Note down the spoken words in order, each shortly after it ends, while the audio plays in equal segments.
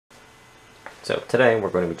So today we're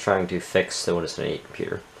going to be trying to fix the Windows 98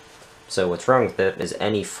 computer. So what's wrong with it is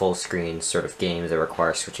any full screen sort of games that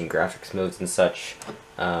require switching graphics modes and such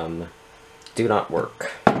do not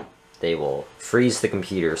work. They will freeze the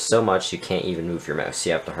computer so much you can't even move your mouse.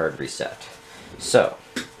 You have to hard reset. So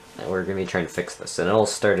we're going to be trying to fix this, and it all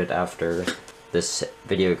started after this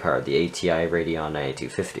video card, the ATI Radeon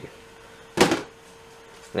 9250.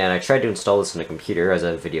 And I tried to install this in a computer as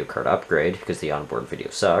a video card upgrade because the onboard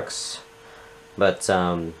video sucks. But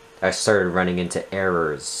I started running into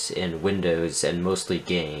errors in Windows and mostly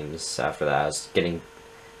games after that. I was getting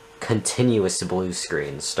continuous blue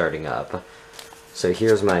screens starting up. So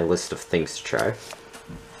here's my list of things to try.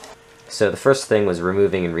 So the first thing was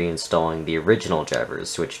removing and reinstalling the original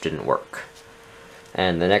drivers, which didn't work.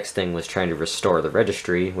 And the next thing was trying to restore the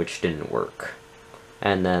registry, which didn't work.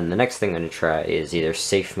 And then the next thing I'm going to try is either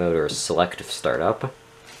safe mode or selective startup,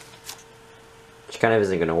 which kind of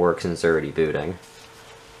isn't going to work since it's already booting.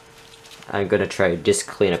 I'm going to try disk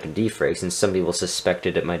cleanup and defrag, since some people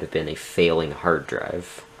suspected it might have been a failing hard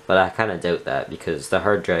drive. But I kind of doubt that, because the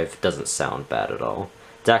hard drive doesn't sound bad at all.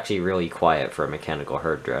 It's actually really quiet for a mechanical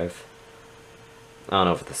hard drive. I don't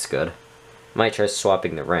know if it's good. Might try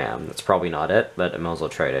swapping the RAM. That's probably not it, but I might as well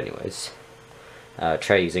try it anyways.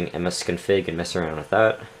 Try using msconfig and mess around with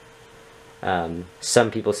that.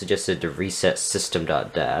 Some people suggested to reset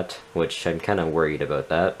system.dat, which I'm kind of worried about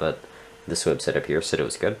that, but this website up here said it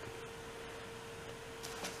was good.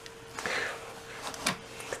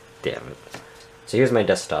 Damn it. So here's my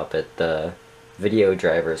desktop. The video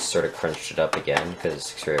drivers sort of crunched it up again because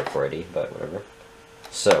it's 480, but whatever.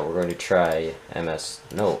 So we're going to try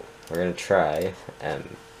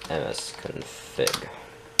msconfig.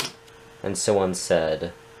 And someone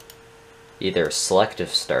said either selective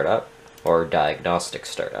startup or diagnostic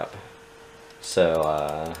startup. So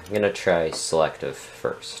I'm going to try selective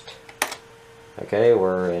first. Okay,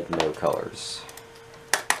 we're in no colors.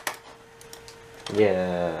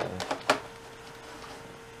 Yeah.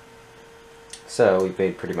 So we've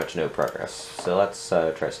made pretty much no progress. So let's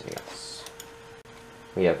try something else.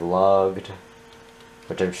 We have logged,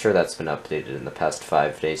 which I'm sure that's been updated in the past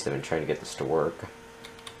 5 days. They've been trying to get this to work.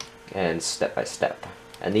 And step by step.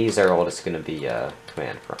 And these are all just going to be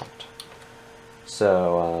command prompt.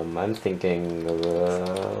 So I'm thinking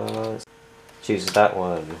choose that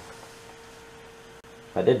one.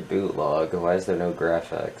 I did boot log. Why is there no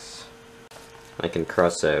graphics? I can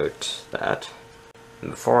cross out that.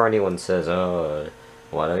 And before anyone says, oh,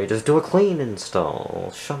 why don't you just do a clean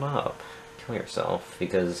install? Shut up. Kill yourself,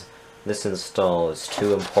 because this install is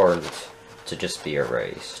too important to just be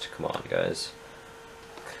erased. Come on, guys.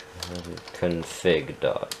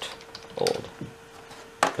 Config.old.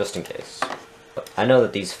 Just in case. I know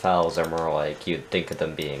that these files are more like you'd think of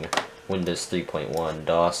them being Windows 3.1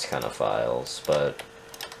 DOS kind of files, but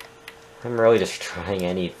I'm really just trying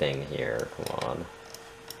anything here. Come on.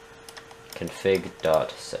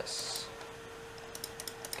 Config.sys.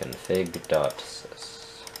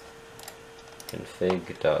 Config.sys.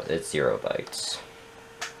 Config. It's 0 bytes.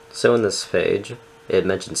 So in this page, it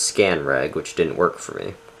mentioned scanreg, which didn't work for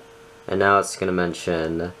me. And now it's going to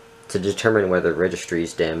mention to determine whether registry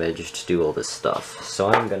is damaged, to do all this stuff. So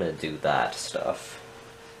I'm going to do that stuff.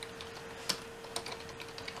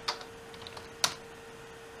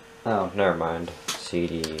 Oh, never mind.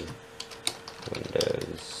 CD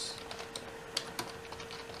Windows.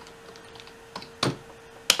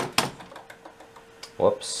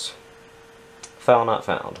 Whoops. File not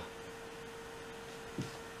found.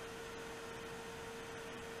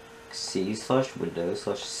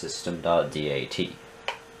 C/Windows/system.dat.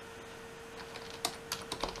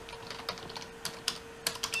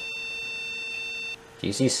 Do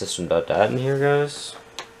you see system.dat in here, guys?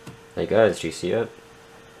 Hey guys, do you see it?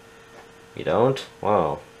 You don't?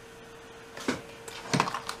 Wow.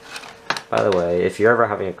 By the way, if you're ever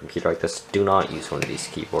having a computer like this, do not use one of these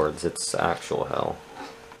keyboards. It's actual hell.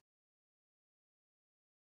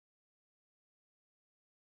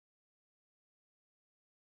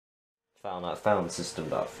 File not found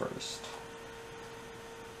system.first.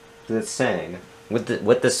 It's saying,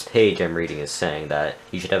 what this page I'm reading is saying that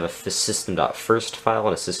you should have a system.first file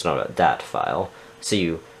and a system.dat file. So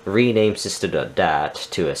you rename system.dat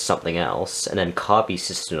to a something else, and then copy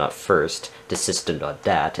system.first to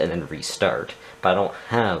system.dat, and then restart. But I don't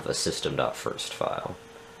have a system.first file.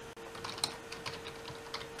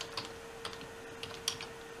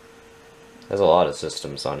 There's a lot of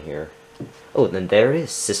systems on here. Oh, then there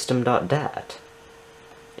is system.dat.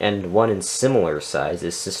 And one in similar size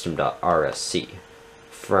is system.rsc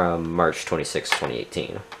from March 26,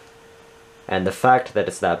 2018. And the fact that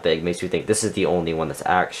it's that big makes me think this is the only one that's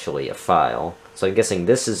actually a file. So I'm guessing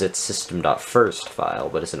this is its system.first file,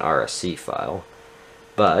 but it's an RSC file.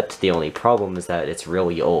 But the only problem is that it's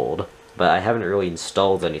really old. But I haven't really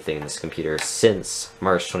installed anything in this computer since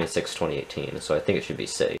March 26, 2018, so I think it should be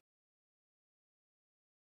safe.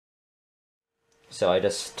 So I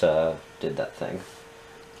just did that thing.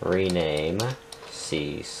 Rename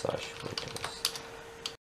C/Windows.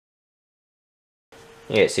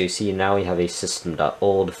 Okay, so you see now we have a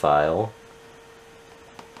system.old file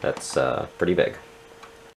that's pretty big.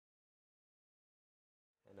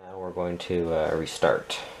 And now we're going to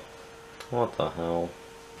restart. What the hell?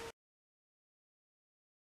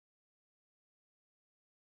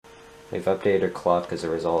 We've updated our clock as a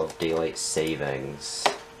result of daylight savings.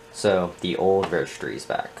 So, the old registry is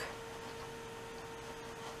back.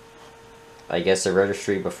 I guess a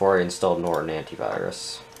registry before I installed Norton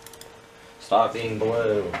antivirus. Stop being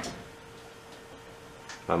blue.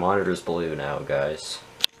 My monitor's blue now, guys.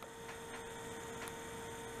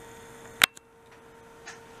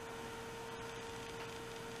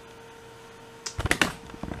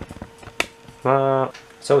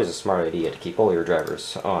 It's always a smart idea to keep all your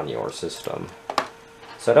drivers on your system.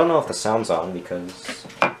 So I don't know if the sound's on because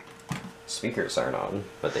speakers aren't on,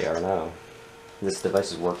 but they are now. This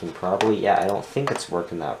device is working properly? Yeah, I don't think it's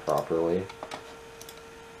working that properly.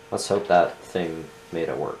 Let's hope that thing made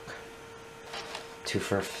it work. Can't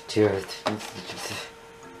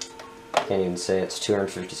even say it's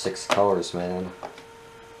 256 colors, man.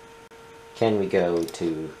 Can we go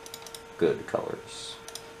to good colors?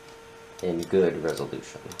 In good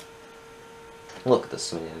resolution. Look at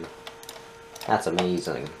this, man. That's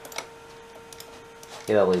amazing.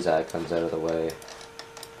 Get all these icons out of the way.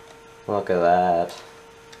 Look at that.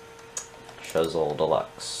 Chuzzle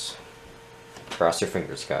Deluxe. Cross your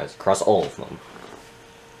fingers, guys. Cross all of them.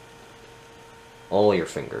 All your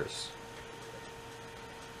fingers.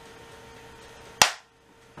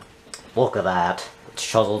 Look at that. It's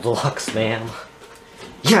Chuzzle Deluxe, man.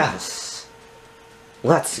 Yes!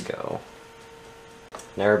 Let's go.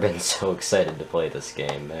 Never been so excited to play this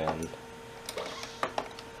game, man.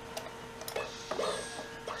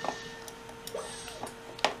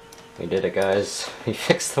 We did it, guys. We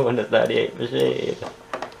fixed the Windows 98 machine.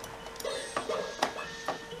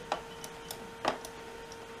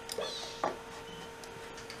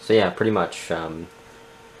 So yeah, pretty much,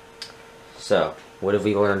 so, what have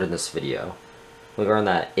we learned in this video? We learned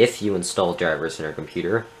that if you install drivers in your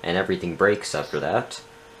computer, and everything breaks after that,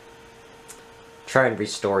 try and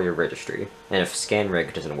restore your registry. And if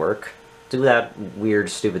ScanRig doesn't work, do that weird,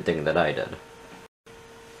 stupid thing that I did.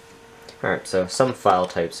 Alright, so some file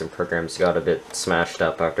types and programs got a bit smashed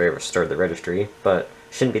up after I restored the registry, but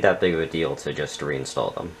shouldn't be that big of a deal to just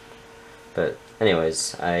reinstall them. But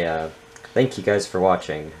anyways, I thank you guys for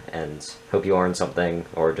watching, and hope you learned something,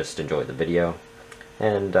 or just enjoyed the video.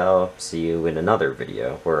 And I'll see you in another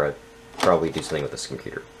video, where I probably do something with this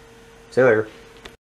computer. See you later.